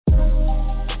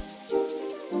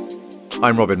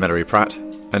I'm Robin Mellery Pratt,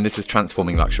 and this is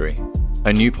Transforming Luxury,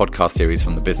 a new podcast series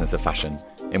from the business of fashion,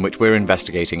 in which we're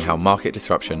investigating how market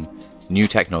disruption, new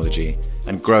technology,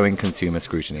 and growing consumer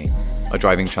scrutiny are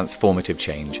driving transformative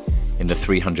change in the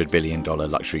 $300 billion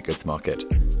luxury goods market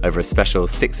over a special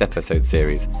 6-episode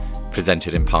series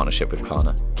presented in partnership with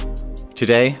Klarna.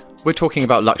 Today, we're talking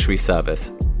about luxury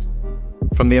service.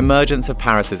 From the emergence of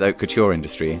Paris's haute couture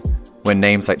industry, when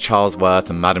names like Charles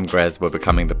Worth and Madame Grès were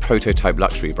becoming the prototype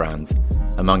luxury brands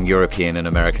among European and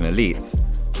American elites,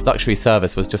 luxury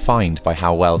service was defined by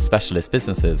how well specialist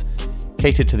businesses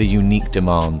catered to the unique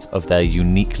demands of their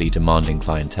uniquely demanding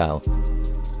clientele.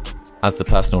 As the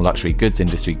personal luxury goods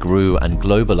industry grew and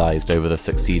globalized over the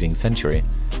succeeding century,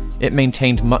 it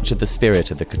maintained much of the spirit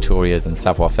of the couturiers and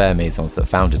savoir-faire maisons that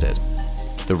founded it.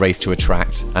 The race to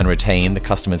attract and retain the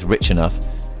customers rich enough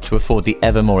to afford the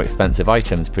ever more expensive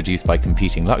items produced by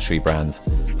competing luxury brands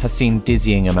has seen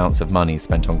dizzying amounts of money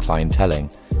spent on clienteling,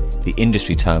 the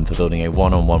industry term for building a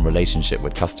one-on-one relationship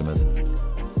with customers.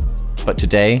 But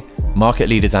today, market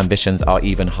leaders' ambitions are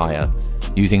even higher,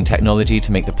 using technology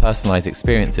to make the personalized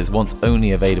experiences once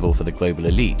only available for the global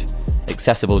elite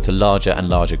accessible to larger and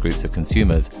larger groups of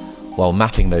consumers, while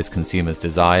mapping those consumers'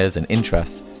 desires and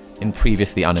interests in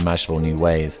previously unimaginable new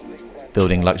ways,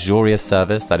 building luxurious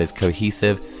service that is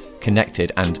cohesive,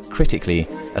 connected, and critically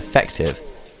effective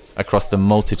across the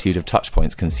multitude of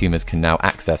touchpoints consumers can now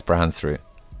access brands through.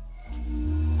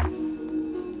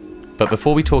 But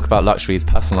before we talk about luxury's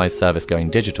personalized service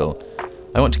going digital,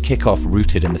 I want to kick off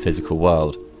rooted in the physical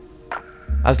world.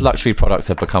 As luxury products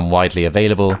have become widely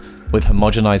available, with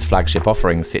homogenized flagship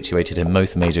offerings situated in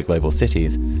most major global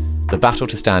cities, the battle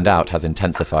to stand out has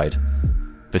intensified.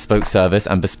 Bespoke service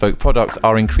and bespoke products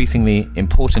are increasingly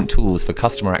important tools for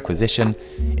customer acquisition,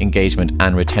 engagement,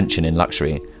 and retention in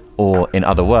luxury, or, in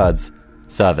other words,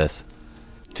 service.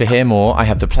 To hear more, I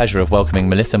have the pleasure of welcoming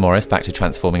Melissa Morris back to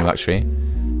Transforming Luxury.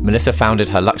 Melissa founded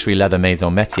her luxury leather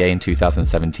maison Metier in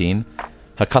 2017.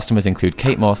 Her customers include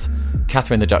Kate Moss,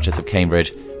 Catherine the Duchess of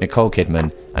Cambridge, Nicole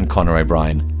Kidman, and Conor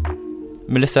O'Brien.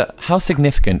 Melissa, how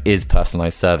significant is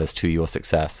personalized service to your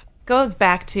success? Goes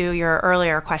back to your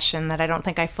earlier question that I don't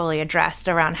think I fully addressed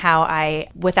around how I,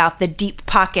 without the deep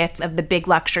pockets of the big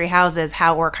luxury houses,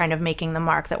 how we're kind of making the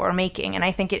mark that we're making. And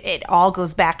I think it all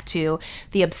goes back to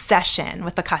the obsession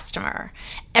with the customer.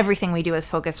 Everything we do is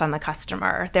focused on the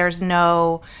customer. There's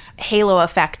no halo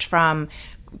effect from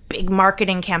big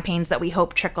marketing campaigns that we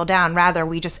hope trickle down. Rather,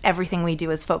 everything we do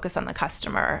is focus on the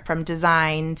customer, from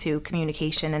design to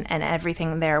communication and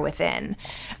everything there within.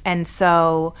 And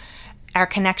so our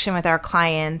connection with our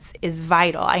clients is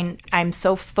vital. I'm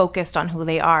so focused on who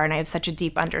they are, and I have such a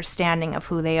deep understanding of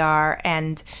who they are,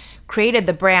 and created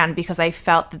the brand because I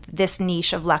felt that this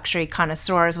niche of luxury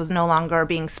connoisseurs was no longer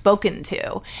being spoken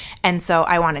to. And so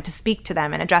I wanted to speak to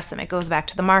them and address them. It goes back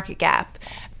to the market gap.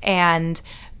 And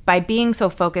by being so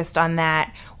focused on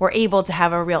that, we're able to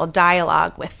have a real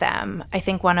dialogue with them. I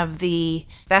think one of the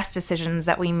best decisions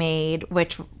that we made,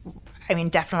 which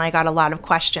definitely I got a lot of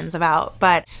questions about,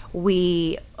 but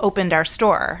we opened our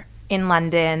store in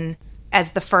London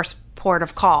as the first port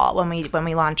of call when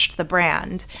we launched the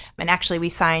brand. And actually we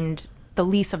signed the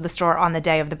lease of the store on the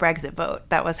day of the Brexit vote.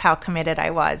 That was how committed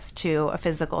I was to a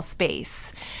physical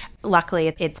space.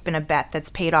 Luckily, it's been a bet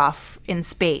that's paid off in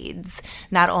spades.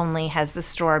 Not only has the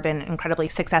store been incredibly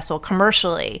successful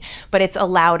commercially, but it's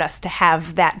allowed us to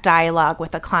have that dialogue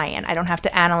with a client. I don't have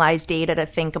to analyze data to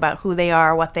think about who they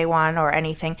are, what they want, or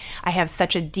anything. I have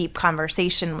such a deep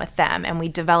conversation with them, and we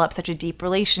develop such a deep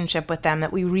relationship with them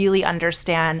that we really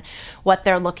understand what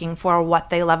they're looking for,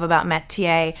 what they love about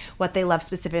Metier, what they love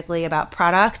specifically about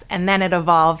products, and then it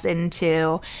evolves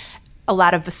into a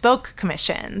lot of bespoke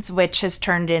commissions, which has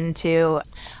turned into,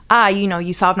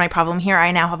 you solved my problem here.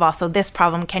 I now have also this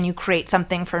problem. Can you create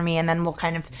something for me? And then we'll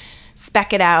kind of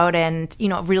spec it out and,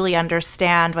 really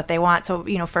understand what they want. So,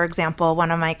 for example,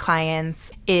 one of my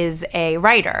clients is a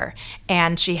writer,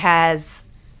 and she has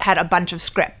had a bunch of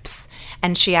scripts,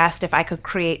 and she asked if I could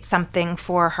create something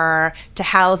for her to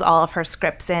house all of her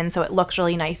scripts in so it looks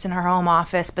really nice in her home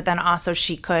office, but then also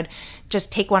she could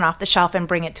just take one off the shelf and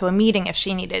bring it to a meeting if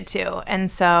she needed to.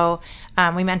 And so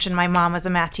we mentioned my mom was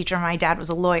a math teacher, my dad was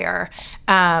a lawyer.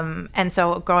 And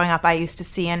so growing up, I used to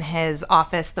see in his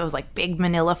office those like big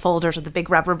manila folders with the big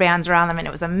rubber bands around them, and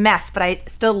it was a mess, but I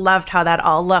still loved how that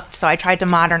all looked. So I tried to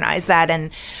modernize that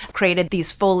and created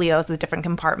these folios with different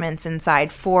compartments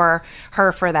inside for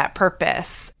her for that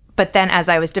purpose. But then as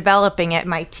I was developing it,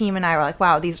 my team and I were like,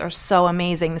 wow, these are so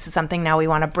amazing. This is something now we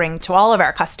want to bring to all of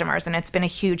our customers. And it's been a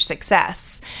huge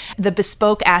success. The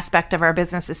bespoke aspect of our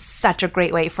business is such a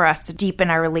great way for us to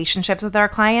deepen our relationships with our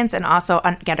clients and also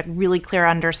get a really clear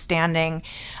understanding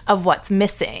of what's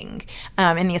missing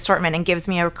in the assortment, and gives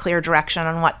me a clear direction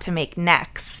on what to make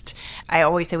next. I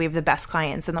always say we have the best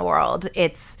clients in the world.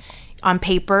 It's on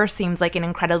paper seems like an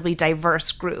incredibly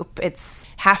diverse group. It's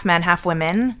half men, half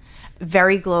women,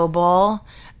 very global.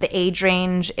 The age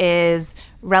range is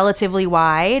relatively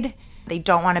wide. They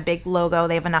don't want a big logo.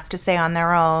 They have enough to say on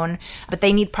their own, but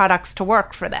they need products to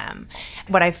work for them.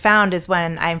 What I've found is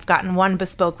when I've gotten one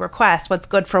bespoke request, what's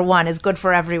good for one is good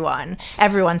for everyone.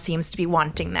 Everyone seems to be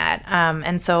wanting that.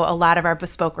 And so a lot of our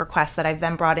bespoke requests that I've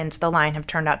then brought into the line have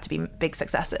turned out to be big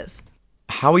successes.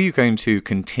 How are you going to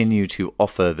continue to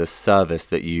offer the service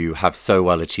that you have so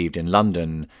well achieved in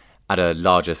London at a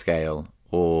larger scale,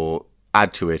 or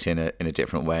add to it in a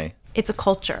different way? It's a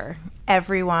culture.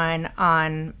 Everyone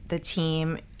on the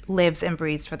team lives and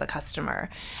breathes for the customer.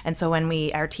 And so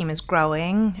when our team is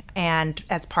growing, and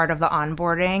as part of the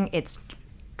onboarding, it's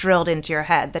drilled into your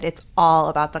head that it's all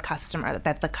about the customer,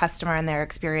 that the customer and their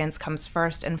experience comes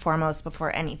first and foremost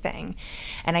before anything.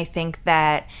 And I think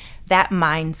that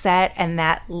mindset and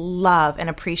that love and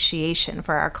appreciation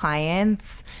for our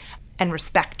clients and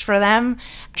respect for them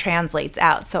translates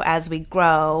out. So as we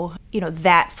grow,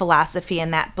 that philosophy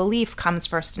and that belief comes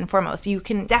first and foremost. You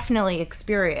can definitely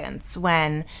experience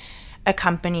when a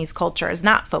company's culture is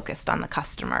not focused on the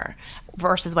customer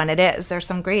versus when it is. There's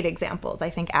some great examples. I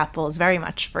think Apple is very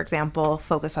much, for example,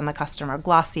 focused on the customer.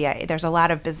 Glossier. There's a lot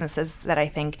of businesses that I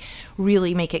think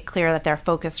really make it clear that they're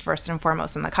focused first and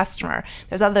foremost on the customer.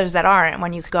 There's others that aren't.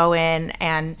 When you go in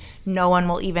and no one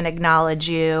will even acknowledge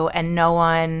you and no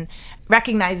one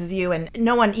recognizes you and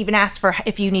no one even asks for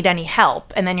if you need any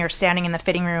help, and then you're standing in the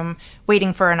fitting room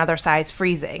waiting for another size,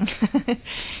 freezing.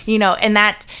 And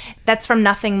that's from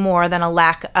nothing more than a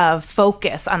lack of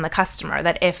focus on the customer.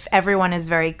 That if everyone is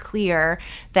very clear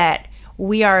that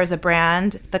we are, as a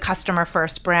brand, the customer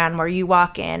first brand, where you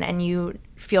walk in and you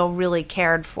feel really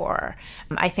cared for,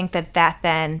 I think that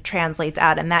then translates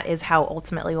out, and that is how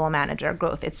ultimately we'll manage our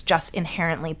growth. It's just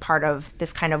inherently part of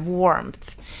this kind of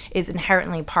warmth, is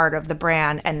inherently part of the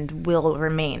brand and will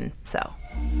remain so.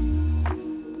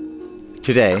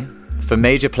 Today, for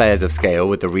major players of scale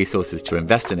with the resources to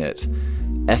invest in it,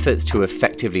 efforts to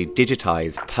effectively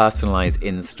digitize personalized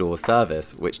in-store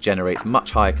service, which generates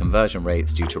much higher conversion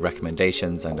rates due to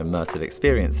recommendations and immersive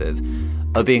experiences,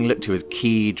 are being looked to as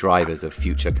key drivers of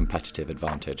future competitive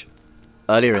advantage.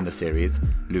 Earlier in the series,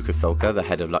 Lukas Solka, the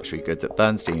head of luxury goods at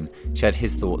Bernstein, shared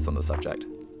his thoughts on the subject.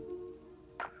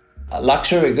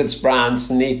 Luxury goods brands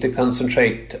need to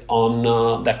concentrate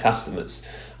on their customers.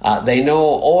 They know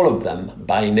all of them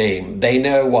by name. They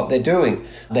know what they're doing.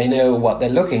 They know what they're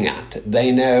looking at.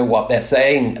 They know what they're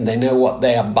saying. And they know what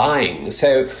they are buying.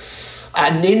 So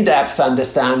an in-depth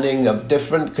understanding of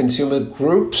different consumer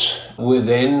groups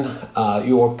within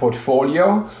your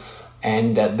portfolio,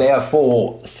 and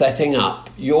therefore setting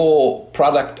up your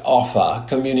product offer,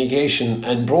 communication,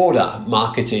 and broader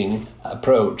marketing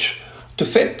approach to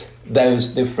fit those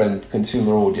different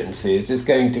consumer audiences is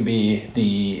going to be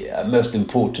the most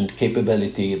important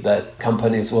capability that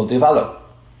companies will develop.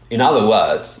 In other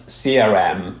words,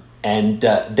 CRM and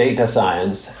data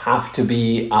science have to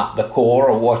be at the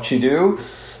core of what you do.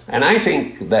 And I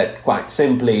think that, quite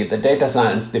simply, the data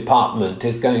science department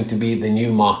is going to be the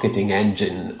new marketing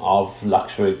engine of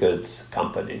luxury goods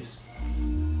companies.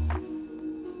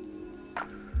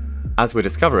 As we're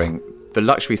discovering, the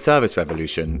luxury service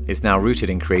revolution is now rooted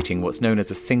in creating what's known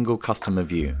as a single customer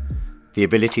view, the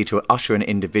ability to usher an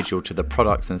individual to the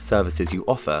products and services you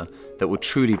offer that will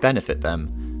truly benefit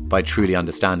them by truly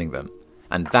understanding them.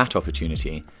 And that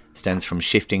opportunity stems from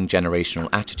shifting generational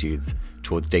attitudes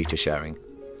towards data sharing.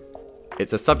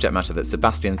 It's a subject matter that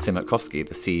Sebastian Siemiatkowski,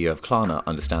 the CEO of Klarna,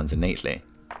 understands innately.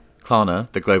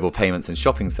 Klarna, the global payments and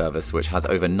shopping service, which has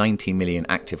over 90 million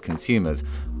active consumers,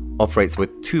 operates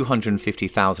with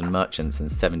 250,000 merchants in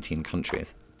 17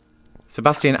 countries.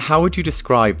 Sebastian, how would you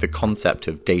describe the concept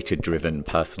of data-driven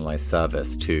personalized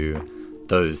service to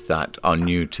those that are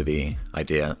new to the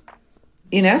idea?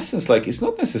 In essence, it's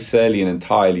not necessarily an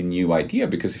entirely new idea,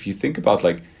 because if you think about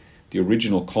the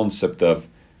original concept of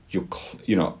your,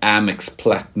 Amex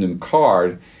Platinum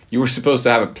card, you were supposed to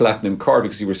have a platinum card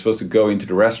because you were supposed to go into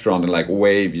the restaurant and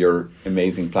wave your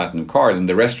amazing platinum card, and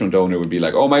the restaurant owner would be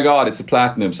like, oh my God, it's a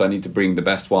platinum, so I need to bring the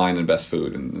best wine and best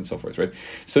food and so forth, right?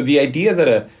 So the idea that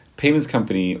a payments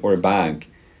company or a bank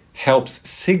helps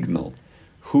signal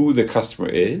who the customer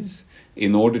is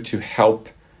in order to help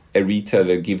a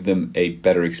retailer give them a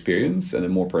better experience and a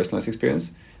more personalized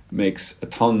experience makes a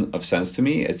ton of sense to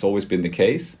me. It's always been the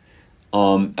case.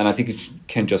 And I think it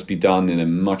can just be done in a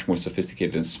much more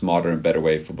sophisticated and smarter and better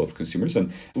way for both consumers.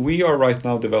 And we are right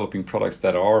now developing products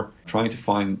that are trying to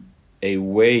find a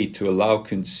way to allow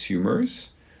consumers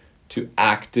to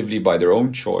actively, by their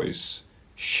own choice,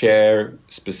 share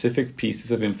specific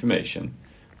pieces of information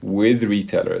with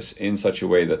retailers in such a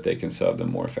way that they can serve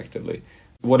them more effectively.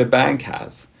 What a bank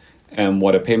has and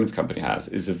what a payments company has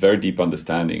is a very deep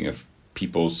understanding of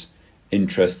people's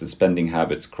interest and spending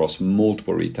habits across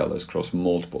multiple retailers, across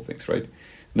multiple things, right?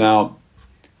 Now,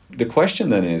 the question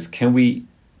then is, can we,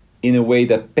 in a way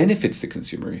that benefits the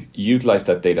consumer, utilize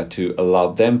that data to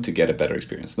allow them to get a better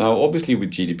experience? Now, obviously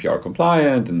with GDPR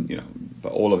compliant and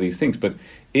all of these things, but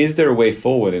is there a way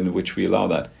forward in which we allow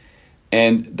that?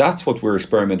 And that's what we're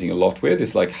experimenting a lot with,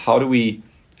 is like, how do we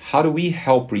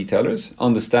help retailers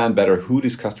understand better who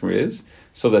this customer is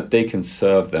so that they can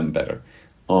serve them better?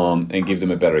 And give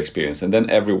them a better experience. And then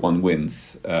everyone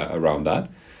wins around that,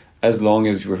 as long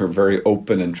as we're very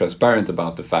open and transparent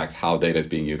about the fact how data is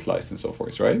being utilized and so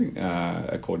forth, right?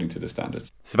 According to the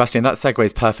standards. Sebastian, that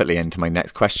segues perfectly into my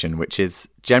next question, which is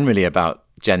generally about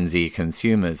Gen Z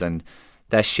consumers and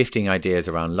their shifting ideas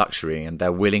around luxury and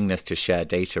their willingness to share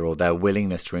data or their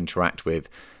willingness to interact with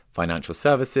financial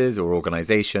services or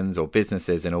organizations or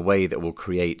businesses in a way that will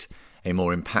create a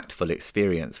more impactful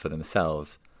experience for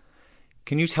themselves.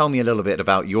 Can you tell me a little bit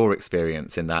about your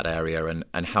experience in that area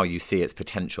and how you see its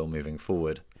potential moving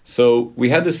forward? So we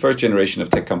had this first generation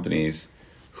of tech companies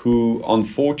who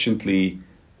unfortunately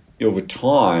over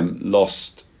time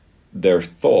lost their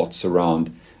thoughts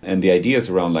around and the ideas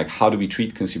around like, how do we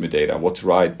treat consumer data? What's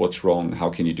right? What's wrong? How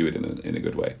can you do it in a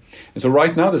good way? And so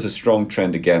right now there's a strong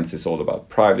trend against. It's all about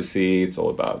privacy. It's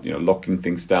all about locking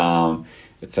things down,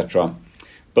 etc.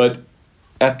 But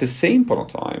at the same point of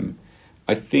time,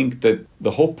 I think that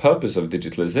the whole purpose of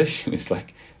digitalization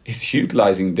is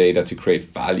utilizing data to create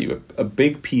value. A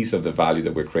big piece of the value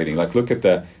that we're creating, like look at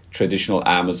the traditional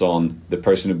Amazon, the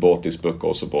person who bought this book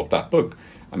also bought that book.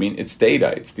 I mean, it's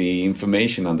data, it's the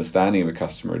information, understanding of a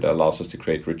customer that allows us to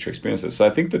create richer experiences. So I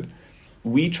think that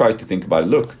we try to think about it.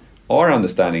 Look, our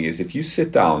understanding is if you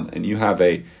sit down and you have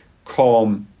a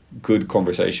calm, good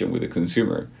conversation with a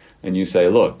consumer and you say,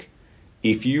 look,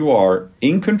 if you are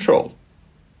in control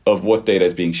of what data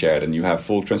is being shared and you have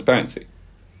full transparency,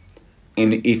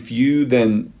 and if you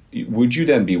then would you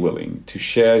then be willing to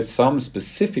share some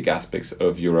specific aspects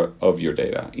of your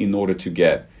data in order to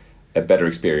get a better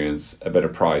experience, a better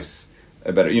price,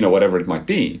 a better whatever it might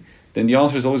be? Then the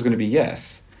answer is always going to be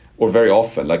yes, or very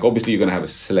often. Like obviously you're going to have a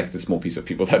selected small piece of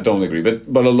people that don't agree,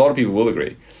 but a lot of people will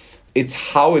agree. It's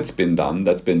how it's been done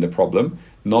that's been the problem,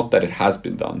 not that it has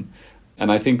been done.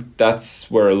 And I think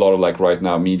that's where a lot of like right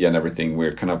now media and everything,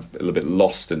 we're kind of a little bit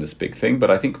lost in this big thing.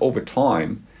 But I think over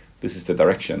time, this is the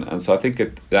direction. And so I think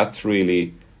that's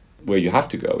really where you have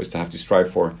to go, is to have to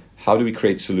strive for how do we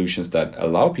create solutions that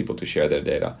allow people to share their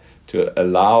data, to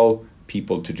allow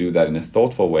people to do that in a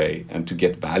thoughtful way and to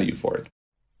get value for it.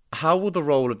 How will the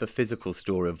role of the physical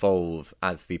store evolve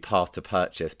as the path to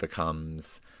purchase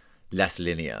becomes less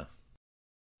linear?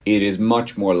 It is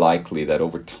much more likely that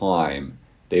over time,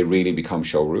 they really become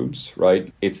showrooms,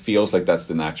 right? It feels like that's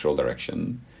the natural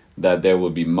direction, that there will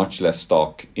be much less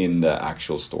stock in the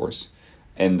actual stores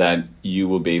and that you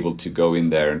will be able to go in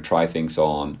there and try things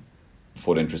on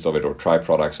for the interest of it, or try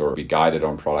products or be guided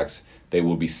on products. They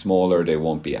will be smaller, they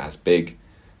won't be as big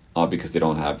because they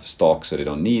don't have stock, so they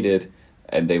don't need it.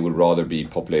 And they would rather be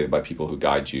populated by people who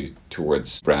guide you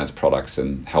towards brands, products,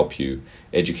 and help you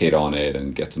educate on it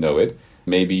and get to know it.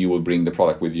 Maybe you will bring the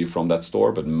product with you from that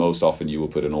store, but most often you will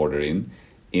put an order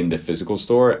in the physical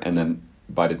store, and then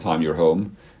by the time you're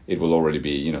home, it will already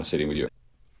be, sitting with you.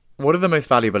 What are the most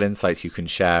valuable insights you can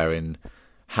share in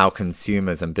how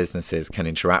consumers and businesses can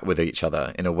interact with each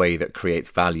other in a way that creates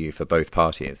value for both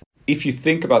parties? If you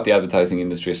think about the advertising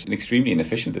industry, it's an extremely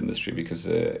inefficient industry because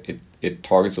it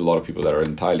targets a lot of people that are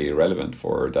entirely irrelevant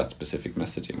for that specific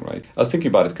messaging, right? I was thinking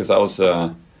about it because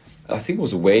I think it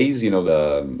was Waze,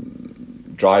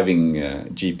 the driving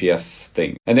GPS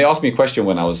thing. And they asked me a question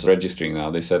when I was registering now.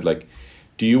 They said, like,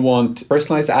 do you want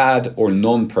personalized ad or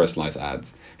non-personalized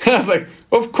ads? And I was like,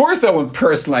 of course I want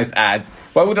personalized ads.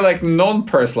 Why would I like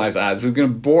non-personalized ads? We're going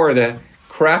to bore the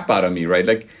crap out of me, right?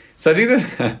 Like, so I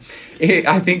think that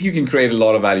I think you can create a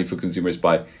lot of value for consumers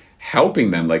by helping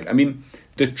them. Like, I mean,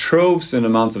 the troves and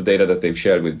amounts of data that they've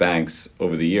shared with banks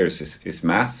over the years is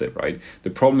massive, right? The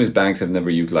problem is banks have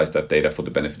never utilized that data for the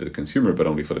benefit of the consumer, but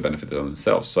only for the benefit of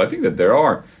themselves. So I think that there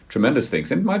are tremendous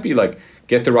things. And it might be like,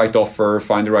 get the right offer,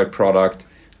 find the right product,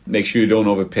 make sure you don't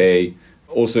overpay,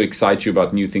 also excite you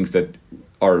about new things that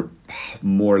are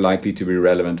more likely to be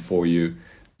relevant for you.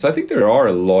 So I think there are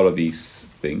a lot of these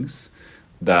things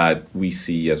that we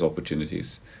see as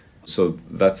opportunities. So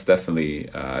that's definitely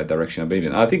a direction I believe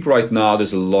in. I think right now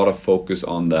there's a lot of focus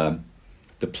on the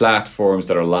platforms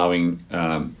that are allowing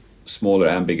smaller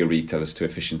and bigger retailers to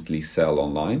efficiently sell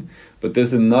online. But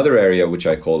there's another area which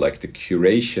I call like the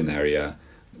curation area,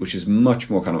 which is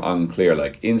much more kind of unclear,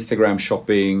 like Instagram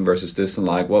shopping versus this and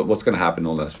like what's going to happen in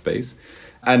all that space.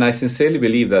 And I sincerely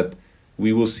believe that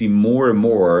we will see more and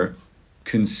more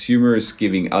consumers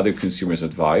giving other consumers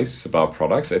advice about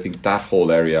products. I think that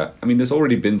whole area, I mean, there's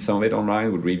already been some of it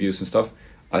online with reviews and stuff.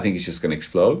 I think it's just going to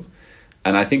explode.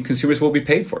 And I think consumers will be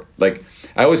paid for it. Like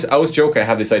I always joke, I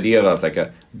have this idea about like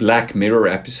a Black Mirror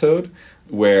episode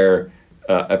where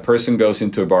a person goes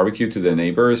into a barbecue to their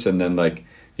neighbors and then like,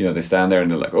 you know, they stand there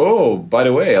and they're like, oh, by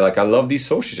the way, like I love these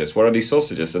sausages. What are these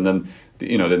sausages? And then,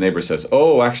 you know, the neighbor says,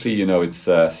 oh, actually, you know, it's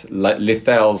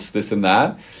Lithel's this and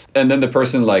that. And then the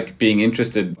person like being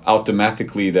interested,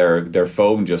 automatically their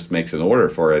phone just makes an order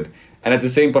for it. And at the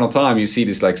same point of time, you see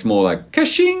this like small like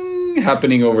kashing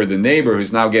happening over the neighbor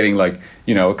who's now getting like,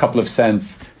 you know, a couple of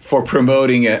cents for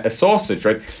promoting a sausage,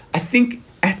 right? I think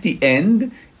at the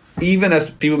end, even as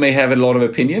people may have a lot of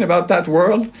opinion about that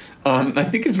world, I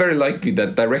think it's very likely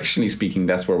that directionally speaking,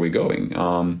 that's where we're going.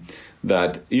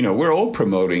 That, you know, we're all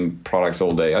promoting products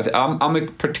all day.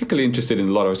 I'm particularly interested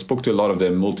in I spoke to a lot of the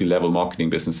multi-level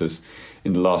marketing businesses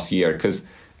in the last year, because,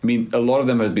 I mean, a lot of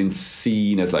them have been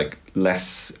seen as like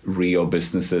less real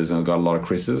businesses and got a lot of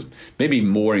criticism, maybe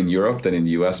more in Europe than in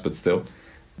the US, but still.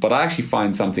 But I actually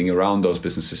find something around those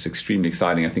businesses extremely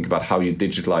exciting. I think about how you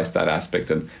digitalize that aspect,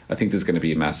 and I think there's going to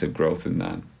be a massive growth in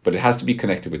that. But it has to be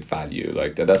connected with value.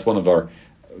 Like that's one of our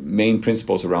main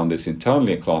principles around this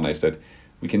internally at Klarna, is that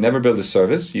we can never build a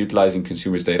service utilizing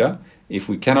consumers' data if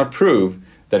we cannot prove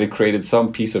that it created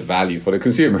some piece of value for the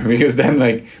consumer, because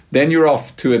then you're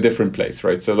off to a different place,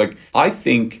 right? So like I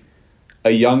think a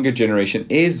younger generation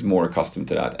is more accustomed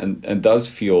to that and does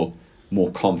feel more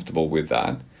comfortable with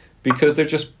that, because they're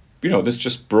just, you know, this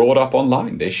just brought up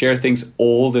online. They share things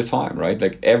all the time, right?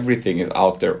 Like everything is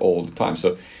out there all the time.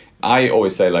 So I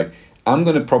always say like, I'm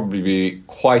going to probably be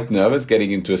quite nervous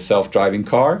getting into a self-driving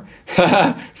car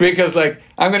because like,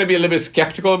 I'm going to be a little bit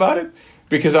skeptical about it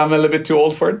because I'm a little bit too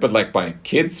old for it. But like my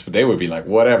kids, they would be like,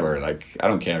 whatever, like, I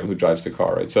don't care who drives the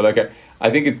car, right? So like, I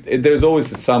think there's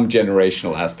always some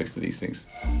generational aspects to these things.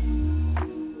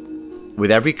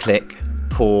 With every click,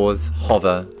 pause,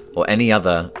 hover, or any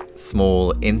other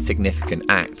small, insignificant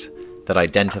act that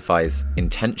identifies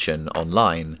intention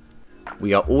online,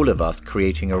 we are all of us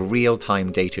creating a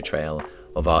real-time data trail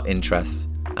of our interests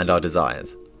and our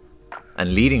desires.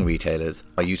 And leading retailers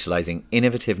are utilizing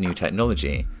innovative new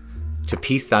technology to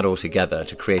piece that all together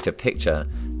to create a picture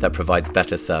that provides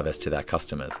better service to their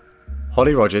customers.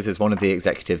 Holly Rogers is one of the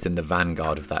executives in the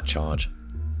vanguard of that charge.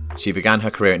 She began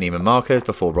her career at Neiman Marcus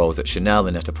before roles at Chanel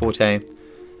and Net-a-Porter,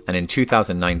 and in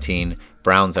 2019,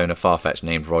 Browns owner Farfetch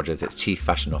named Rogers its chief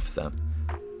fashion officer.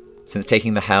 Since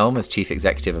taking the helm as chief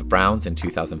executive of Browns in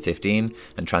 2015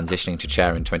 and transitioning to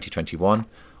chair in 2021,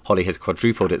 Holly has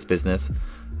quadrupled its business,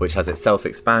 which has itself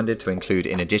expanded to include,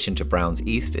 in addition to Browns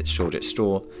East, its Shoreditch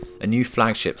store, a new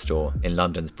flagship store in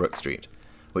London's Brook Street,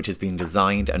 which has been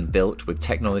designed and built with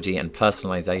technology and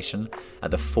personalization at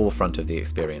the forefront of the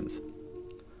experience.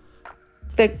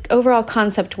 The overall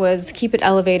concept was keep it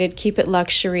elevated, keep it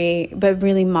luxury, but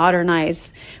really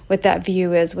modernize what that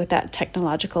view is with that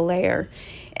technological layer.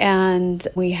 And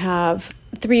we have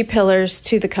 3 pillars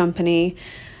to the company,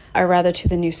 or rather to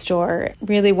the new store,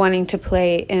 really wanting to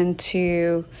play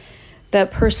into the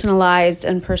personalized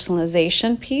and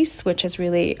personalization piece, which is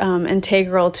really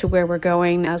integral to where we're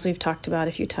going, as we've talked about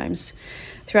a few times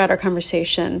throughout our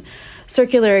conversation.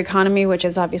 Circular economy, which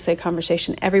is obviously a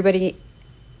conversation everybody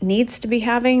needs to be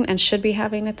having and should be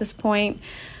having at this point.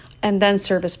 And then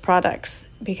service products,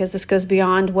 because this goes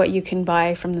beyond what you can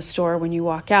buy from the store when you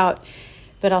walk out,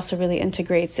 but also really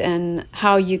integrates in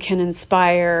how you can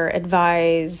inspire,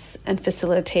 advise, and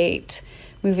facilitate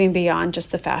moving beyond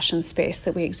just the fashion space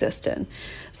that we exist in.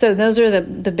 So those are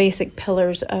the basic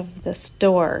pillars of the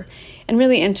store, and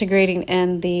really integrating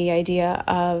in the idea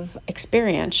of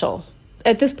experiential.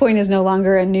 At this point is no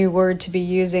longer a new word to be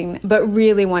using, but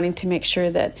really wanting to make sure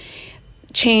that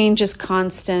change is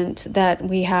constant, that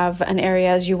we have an area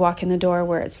as you walk in the door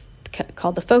where it's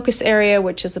called the focus area,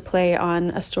 which is a play on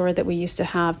a store that we used to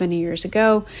have many years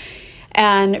ago.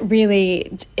 And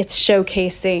really, it's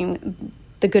showcasing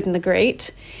the good and the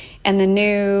great and the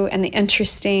new and the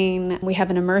interesting. We have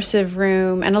an immersive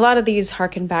room, and a lot of these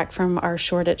harken back from our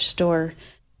Shoreditch store.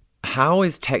 How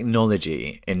is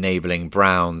technology enabling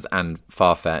Browns and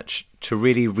Farfetch to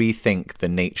really rethink the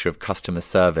nature of customer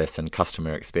service and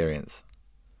customer experience?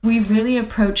 We've really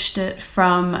approached it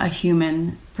from a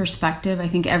human perspective. I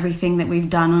think everything that we've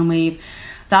done when we've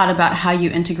thought about how you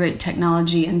integrate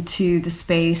technology into the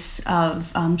space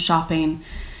of shopping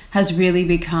has really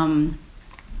become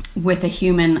with a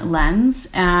human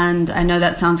lens. And I know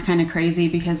that sounds kind of crazy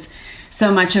because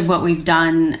so much of what we've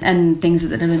done and things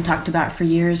that have been talked about for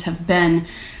years have been,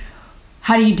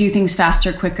 how do you do things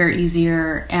faster, quicker,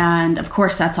 easier? And of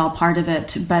course, that's all part of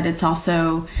it. But it's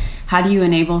also, how do you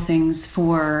enable things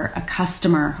for a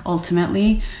customer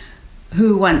ultimately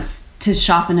who wants to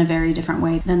shop in a very different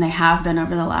way than they have been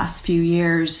over the last few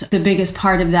years? The biggest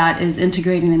part of that is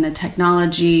integrating in the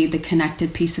technology, the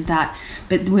connected piece of that,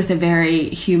 but with a very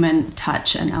human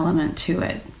touch and element to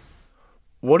it.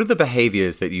 What are the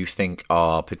behaviors that you think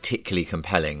are particularly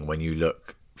compelling when you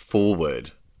look forward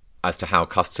as to how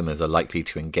customers are likely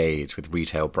to engage with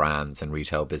retail brands and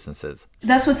retail businesses?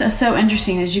 That's what's so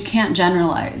interesting is you can't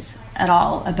generalize at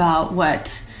all about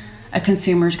what a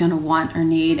consumer is going to want or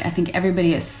need. I think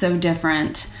everybody is so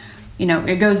different. You know,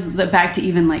 it goes back to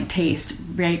even like taste,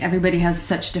 right? Everybody has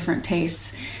such different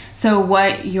tastes. So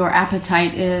what your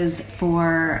appetite is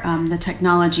for the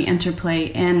technology interplay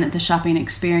in the shopping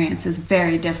experience is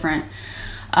very different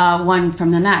one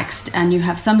from the next. And you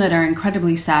have some that are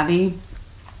incredibly savvy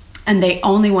and they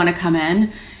only want to come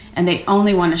in and they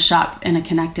only want to shop in a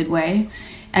connected way.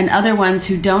 And other ones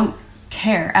who don't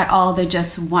care at all, they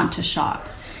just want to shop.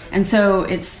 And so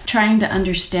it's trying to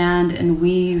understand and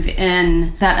weave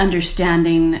in that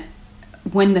understanding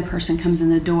when the person comes in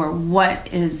the door.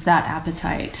 What is that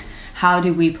appetite? How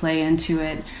do we play into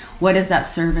it? What is that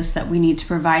service that we need to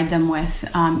provide them with,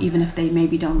 even if they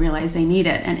maybe don't realize they need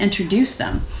it, and introduce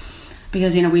them?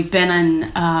 Because, you know, we've been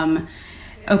in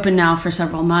open now for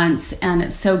several months, and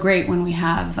it's so great when we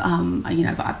have,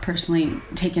 I've personally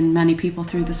taken many people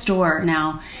through the store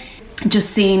now, just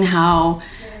seeing how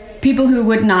people who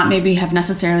would not maybe have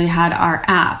necessarily had our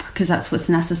app, because that's what's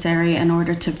necessary in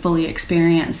order to fully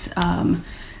experience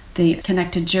the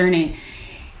connected journey.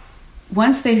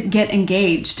 Once they get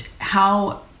engaged,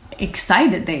 how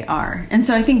excited they are. And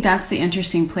so I think that's the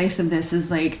interesting place of this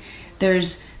is like,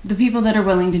 there's the people that are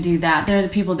willing to do that. There are the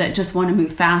people that just want to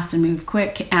move fast and move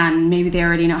quick, and maybe they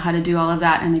already know how to do all of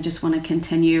that and they just want to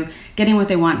continue getting what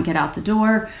they want and get out the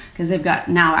door because they've got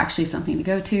now actually something to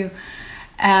go to.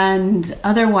 And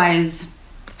otherwise,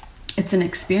 it's an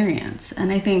experience.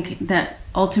 And I think that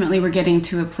ultimately we're getting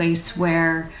to a place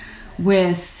where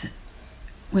with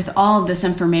all of this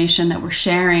information that we're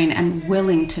sharing and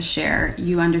willing to share,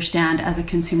 you understand as a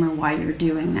consumer why you're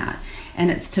doing that.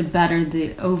 And it's to better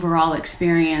the overall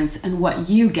experience and what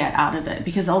you get out of it.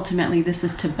 Because ultimately this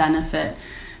is to benefit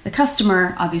the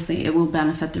customer. Obviously it will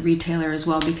benefit the retailer as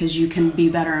well, because you can be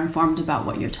better informed about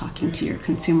what you're talking to your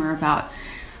consumer about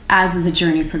as the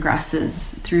journey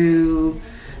progresses through,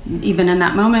 even in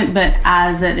that moment, but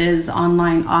as it is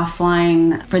online,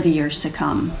 offline for the years to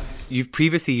come. You've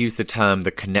previously used the term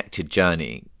the connected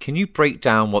journey. Can you break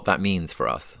down what that means for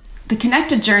us? The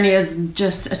connected journey is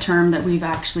just a term that we've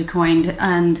actually coined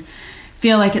and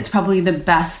feel like it's probably the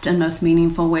best and most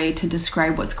meaningful way to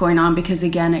describe what's going on, because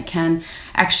again, it can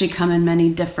actually come in many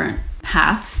different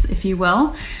paths, if you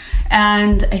will.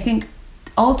 And I think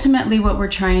ultimately what we're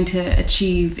trying to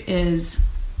achieve is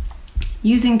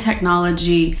using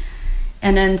technology,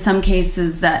 and in some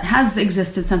cases that has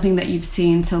existed, something that you've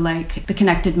seen, so like the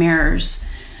connected mirrors.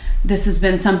 This has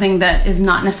been something that is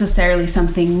not necessarily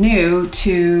something new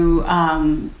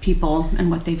to people and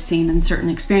what they've seen in certain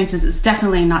experiences. It's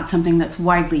definitely not something that's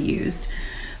widely used,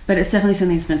 but it's definitely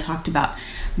something that's been talked about.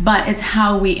 But it's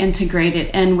how we integrate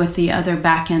it in with the other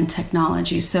back-end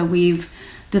technology. So we've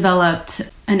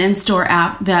developed an in-store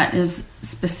app that is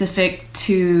specific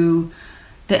to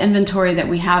the inventory that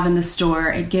we have in the store.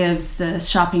 It gives the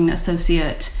shopping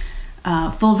associate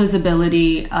full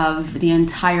visibility of the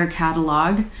entire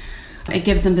catalog. It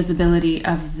gives them visibility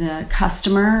of the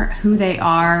customer, who they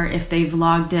are, if they've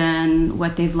logged in,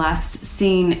 what they've last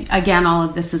seen. Again, all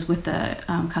of this is with the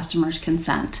customer's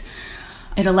consent.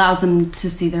 It allows them to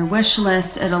see their wish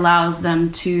list. It allows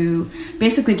them to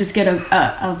basically just get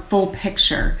a full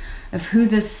picture of who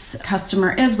this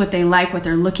customer is, what they like, what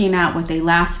they're looking at, what they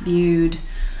last viewed,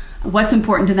 what's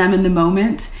important to them in the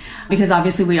moment. Because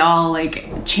obviously we all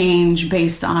change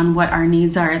based on what our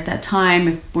needs are at that time.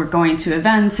 If we're going to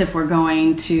events, if we're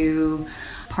going to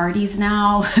parties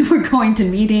now, if we're going to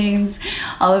meetings,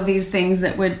 all of these things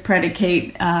that would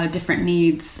predicate different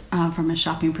needs from a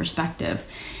shopping perspective.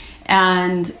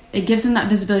 And it gives them that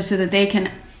visibility so that they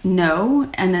can know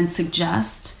and then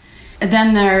suggest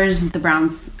Then there's the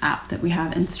Browns app that we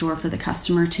have in store for the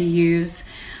customer to use.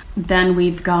 Then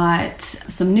we've got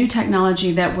some new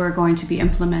technology that we're going to be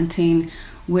implementing,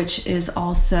 which is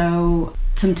also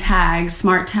some tags,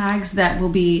 smart tags that will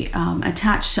be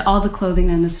attached to all the clothing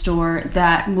in the store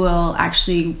that will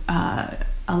actually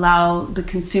allow the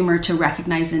consumer to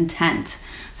recognize intent.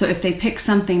 So if they pick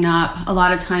something up, a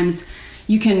lot of times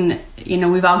you can,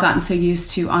 we've all gotten so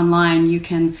used to online, you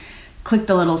can click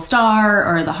the little star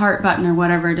or the heart button or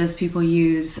whatever it is people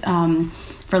use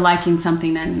for liking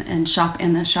something and shop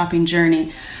in the shopping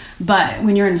journey. But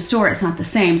when you're in a store, it's not the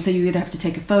same. So you either have to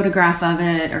take a photograph of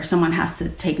it or someone has to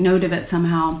take note of it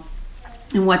somehow.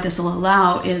 And what this will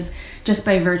allow is just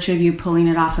by virtue of you pulling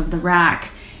it off of the rack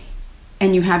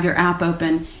and you have your app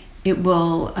open, it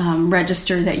will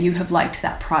register that you have liked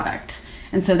that product.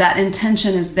 And so that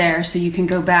intention is there, so you can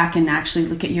go back and actually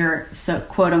look at your, so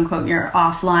quote unquote, your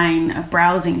offline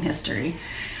browsing history,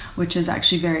 which is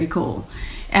actually very cool.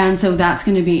 And so that's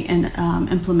going to be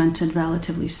implemented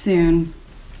relatively soon.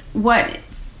 What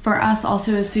for us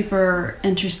also is super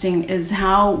interesting is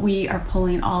how we are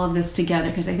pulling all of this together,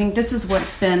 because I think this is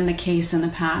what's been the case in the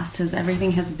past, is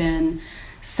everything has been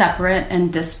separate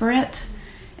and disparate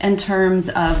in terms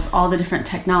of all the different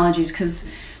technologies. Because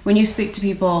when you speak to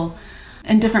people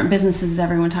in different businesses,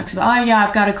 everyone talks about, oh yeah,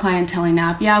 I've got a clienteling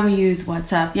app. Yeah, we use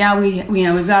WhatsApp. Yeah,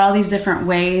 we've got all these different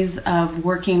ways of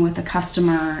working with the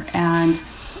customer and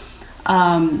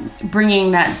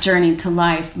bringing that journey to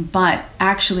life. But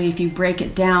actually, if you break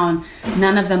it down,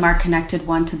 none of them are connected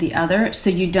one to the other. So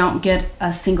you don't get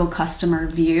a single customer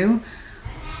view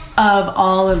of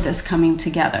all of this coming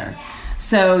together.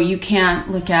 So you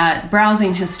can't look at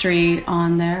browsing history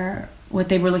on what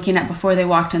they were looking at before they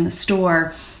walked in the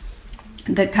store.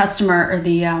 The customer or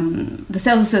the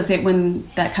sales associate, when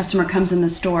that customer comes in the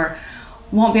store,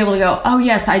 won't be able to go, oh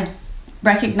yes, I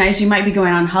recognize you might be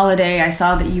going on holiday. I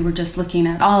saw that you were just looking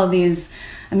at all of these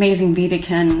amazing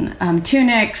Wiedekin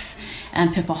tunics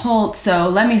and Pippa Holt. So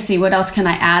let me see, what else can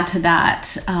I add to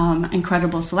that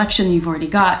incredible selection you've already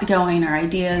got going, or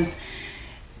ideas.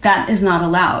 That is not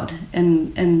allowed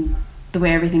in the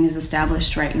way everything is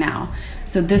established right now.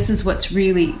 So this is what's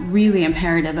really, really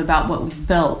imperative about what we've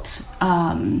built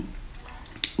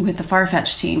with the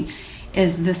Farfetch team,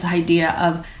 is this idea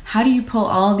of how do you pull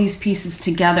all these pieces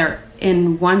together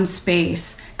in one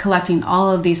space, collecting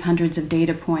all of these hundreds of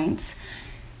data points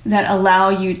that allow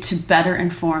you to better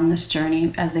inform this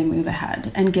journey as they move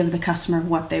ahead and give the customer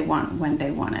what they want when they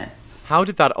want it. How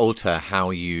did that alter how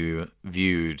you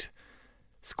viewed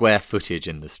square footage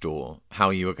in the store,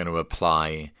 how you were going to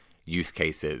apply use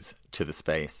cases to the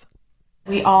space?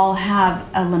 We all have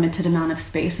a limited amount of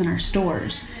space in our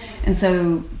stores. And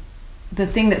so the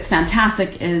thing that's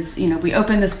fantastic is, we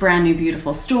open this brand new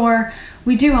beautiful store.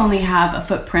 We do only have a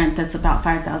footprint that's about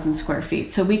 5,000 square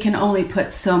feet. So we can only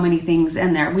put so many things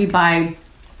in there. We buy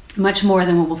much more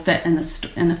than what will fit in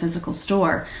the physical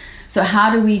store. So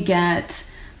how do we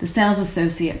get the sales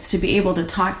associates to be able to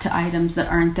talk to items that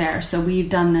aren't there? So we've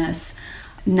done this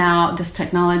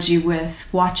technology with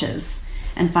watches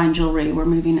and fine jewelry. We're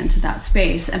moving into that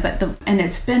space, and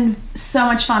it's been so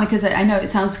much fun, because I know it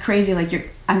sounds crazy,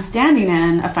 like I'm standing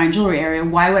in a fine jewelry area.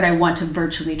 Why would I want to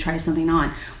virtually try something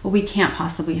on? Well, we can't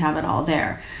possibly have it all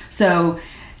there. So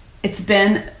it's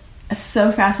been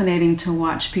so fascinating to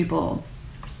watch people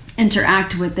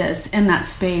interact with this in that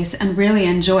space and really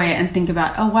enjoy it and think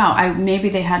about, oh wow, maybe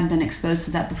they hadn't been exposed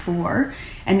to that before,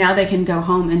 and now they can go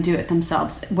home and do it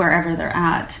themselves wherever they're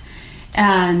at,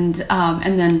 and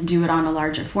then do it on a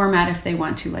larger format if they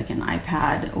want to, like an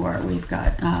iPad, or we've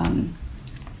got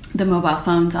the mobile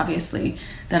phones, obviously,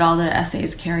 that all the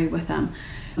SAs carry with them.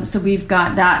 So we've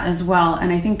got that as well.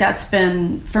 And I think that's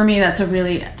been, for me, that's a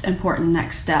really important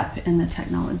next step in the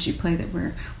technology play that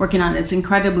we're working on. It's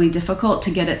incredibly difficult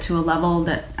to get it to a level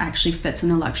that actually fits in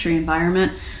the luxury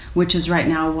environment, which is right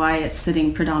now why it's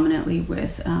sitting predominantly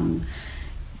with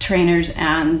trainers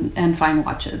and fine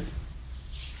watches.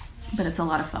 But it's a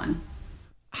lot of fun.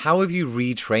 How have you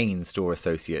retrained store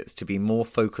associates to be more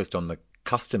focused on the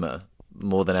customer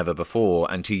more than ever before,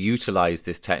 and to utilize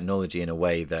this technology in a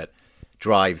way that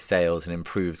drives sales and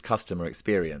improves customer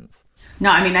experience?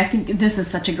 No, I think this is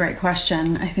such a great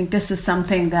question. I think this is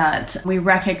something that we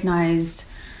recognized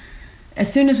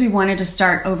as soon as we wanted to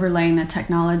start overlaying the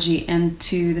technology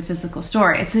into the physical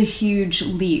store. It's a huge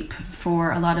leap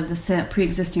for a lot of the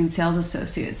pre-existing sales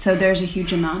associates. So there's a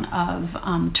huge amount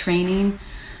of training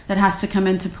that has to come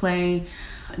into play,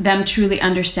 them truly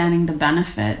understanding the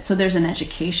benefit. So there's an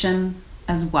education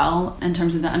as well in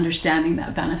terms of the understanding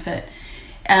that benefit.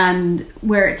 and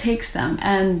where it takes them.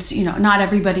 And, not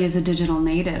everybody is a digital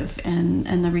native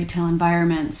in the retail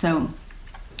environment. So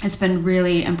it's been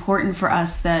really important for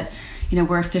us that,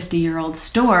 we're a 50-year-old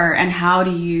store, and how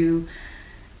do you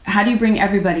bring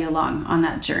everybody along on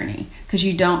that journey? Because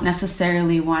you don't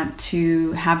necessarily want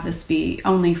to have this be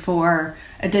only for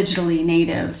a digitally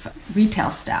native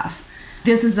retail staff.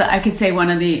 This is I could say one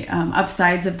of the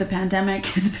upsides of the pandemic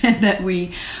has been that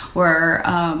we were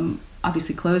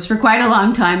obviously closed for quite a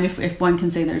long time, if one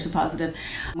can say there's a positive.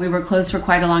 We were closed for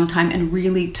quite a long time and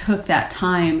really took that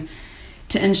time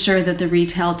to ensure that the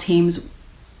retail teams,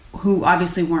 who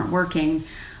obviously weren't working,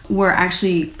 were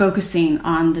actually focusing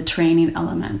on the training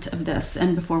element of this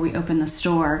and before we opened the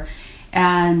store.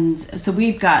 And so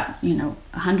we've got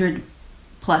 100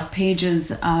 plus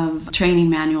pages of training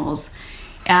manuals,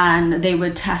 and they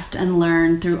would test and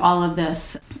learn through all of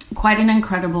this. Quite an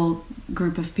incredible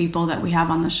group of people that we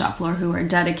have on the shop floor who are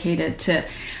dedicated to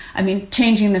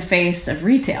changing the face of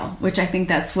retail, which I think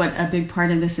that's what a big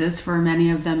part of this is for many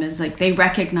of them, is like they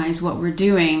recognize what we're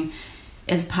doing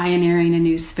is pioneering a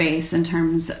new space in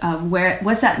terms of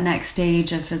what's that next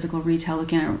stage of physical retail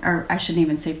looking at, or I shouldn't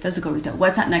even say physical retail,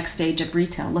 what's that next stage of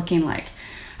retail looking like?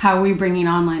 How are we bringing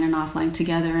online and offline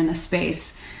together in a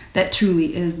space that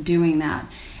truly is doing that?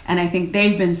 And I think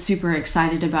they've been super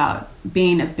excited about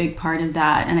being a big part of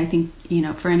that. And I think,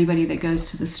 for anybody that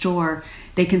goes to the store,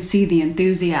 they can see the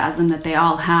enthusiasm that they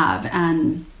all have.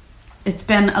 And it's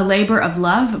been a labor of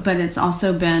love, but it's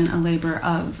also been a labor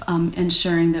of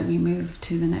ensuring that we move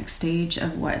to the next stage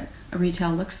of what a retail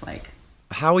looks like.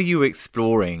 How are you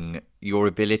exploring your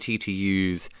ability to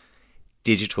use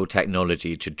digital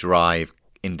technology to drive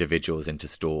individuals into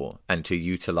store and to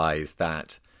utilize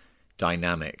that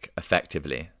dynamic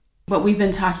effectively? What we've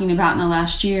been talking about in the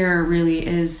last year really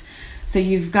is, so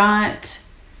you've got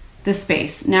the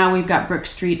space. Now we've got Brook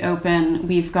Street open.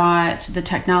 We've got the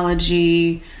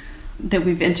technology that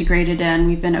we've integrated in.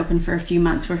 We've been open for a few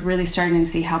months. We're really starting to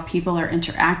see how people are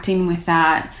interacting with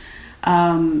that.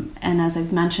 And as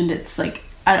I've mentioned, it's like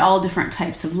at all different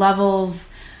types of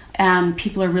levels, and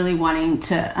people are really wanting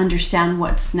to understand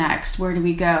what's next. Where do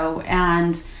we go?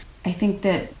 And I think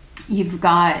that you've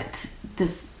got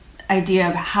this idea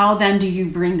of how then do you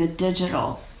bring the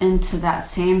digital into that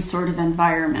same sort of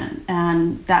environment.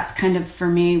 And that's kind of, for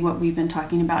me, what we've been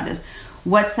talking about is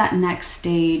what's that next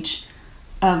stage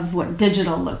of what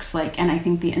digital looks like. And I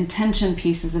think the intention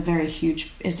piece is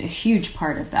a huge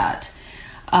part of that.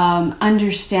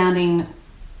 Understanding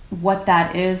what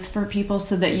that is for people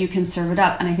so that you can serve it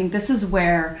up. And I think this is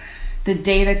where the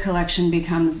data collection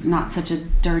becomes not such a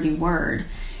dirty word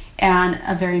and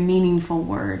a very meaningful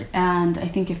word. And I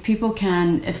think if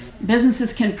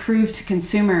businesses can prove to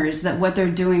consumers that what they're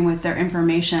doing with their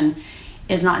information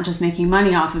is not just making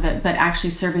money off of it, but actually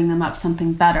serving them up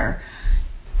something better,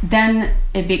 then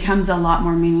it becomes a lot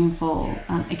more meaningful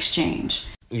exchange.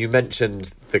 You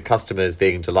mentioned the customers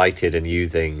being delighted and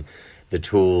using the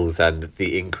tools and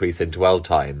the increase in dwell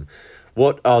time.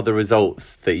 What are the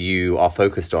results that you are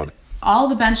focused on? All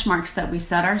the benchmarks that we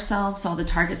set ourselves, all the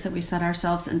targets that we set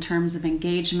ourselves in terms of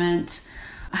engagement,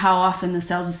 how often the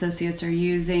sales associates are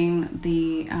using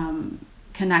the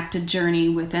connected journey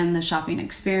within the shopping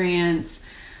experience,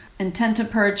 intent to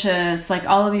purchase, like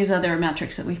all of these other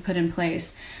metrics that we've put in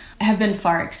place have been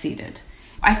far exceeded.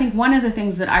 I think one of the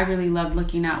things that I really loved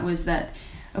looking at was that,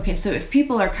 okay, so if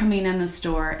people are coming in the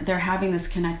store, they're having this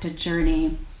connected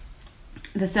journey,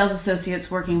 the sales associates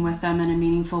working with them in a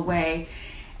meaningful way,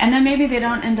 and then maybe they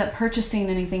don't end up purchasing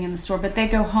anything in the store, but they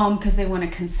go home because they want to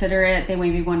consider it. They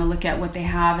maybe want to look at what they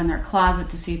have in their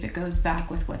closet to see if it goes back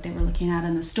with what they were looking at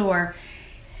in the store.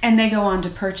 And they go on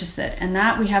to purchase it. And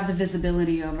that we have the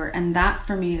visibility over. And that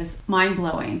for me is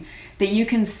mind-blowing. That you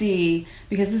can see,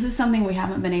 because this is something we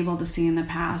haven't been able to see in the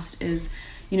past, is,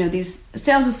 these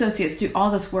sales associates do all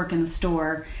this work in the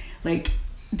store, like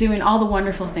doing all the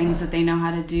wonderful things that they know how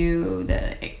to do,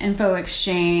 the info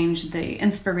exchange, the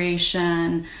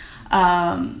inspiration,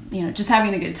 just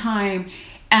having a good time.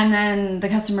 And then the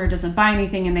customer doesn't buy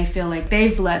anything and they feel like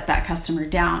they've let that customer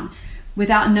down,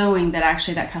 without knowing that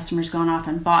actually that customer's gone off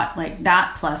and bought like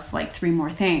that plus like 3 more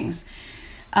things.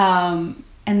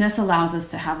 And this allows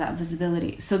us to have that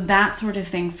visibility. So that sort of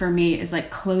thing for me is like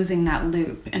closing that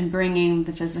loop and bringing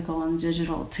the physical and the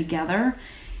digital together.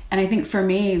 And I think for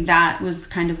me, that was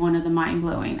kind of one of the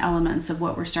mind-blowing elements of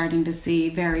what we're starting to see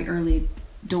very early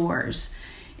doors,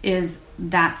 is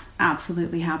that's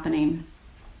absolutely happening.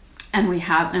 And we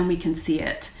can see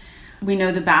it. We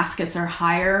know the baskets are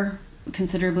higher,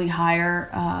 considerably higher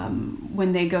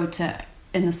when they go to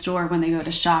in the store, when they go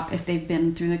to shop, if they've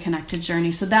been through the connected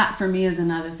journey. So that for me is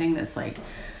another thing that's like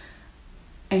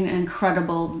an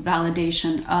incredible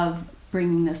validation of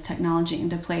bringing this technology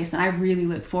into place. And I really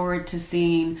look forward to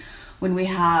seeing when we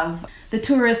have the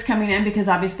tourists coming in, because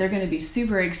obviously they're going to be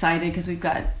super excited because we've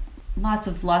got lots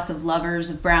of lovers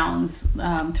of browns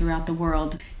throughout the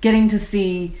world, getting to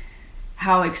see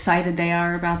how excited they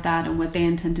are about that and what they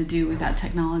intend to do with that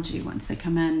technology once they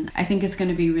come in. I think it's going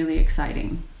to be really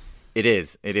exciting. It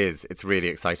is. It's really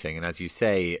exciting. And as you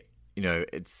say,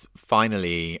 it's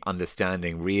finally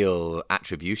understanding real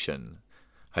attribution.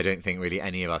 I don't think really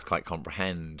any of us quite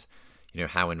comprehend,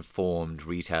 how informed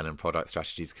retail and product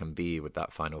strategies can be with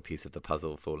that final piece of the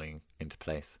puzzle falling into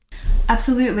place.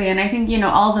 Absolutely. And I think,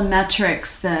 all the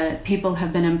metrics that people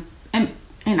have been, and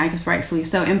I guess rightfully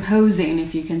so, imposing,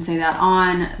 if you can say that,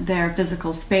 on their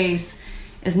physical space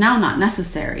is now not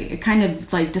necessary. It kind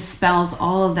of like dispels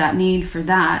all of that need for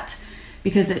that,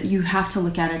 because you have to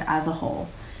look at it as a whole.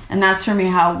 And that's for me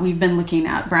how we've been looking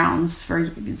at Browns for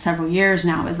several years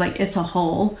now, is like it's a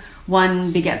whole.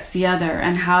 One begets the other.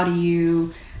 And how do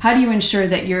you ensure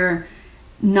that you're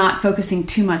not focusing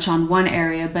too much on one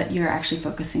area, but you're actually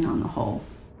focusing on the whole?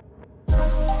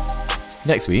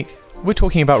 Next week, we're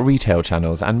talking about retail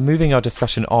channels and moving our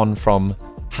discussion on from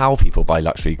how people buy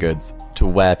luxury goods to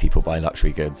where people buy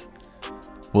luxury goods.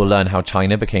 We'll learn how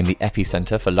China became the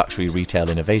epicenter for luxury retail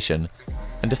innovation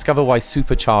and discover why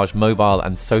supercharged mobile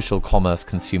and social commerce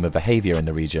consumer behavior in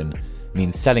the region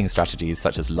means selling strategies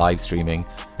such as live streaming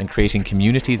and creating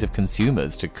communities of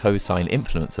consumers to co-sign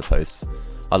influencer posts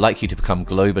are likely to become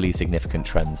globally significant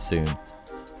trends soon.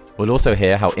 We'll also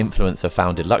hear how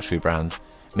influencer-founded luxury brands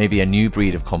may be a new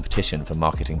breed of competition for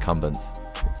market incumbents.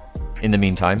 In the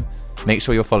meantime, make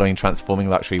sure you're following Transforming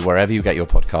Luxury wherever you get your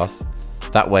podcasts.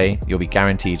 That way, you'll be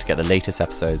guaranteed to get the latest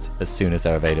episodes as soon as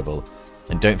they're available.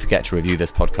 And don't forget to review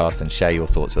this podcast and share your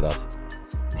thoughts with us.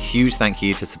 A huge thank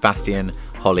you to Sebastian,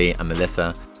 Holly and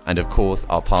Melissa, and of course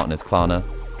our partners Klarna.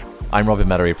 I'm Robin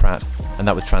Meadowy Pratt, and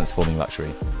that was Transforming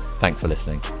Luxury. Thanks for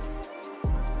listening.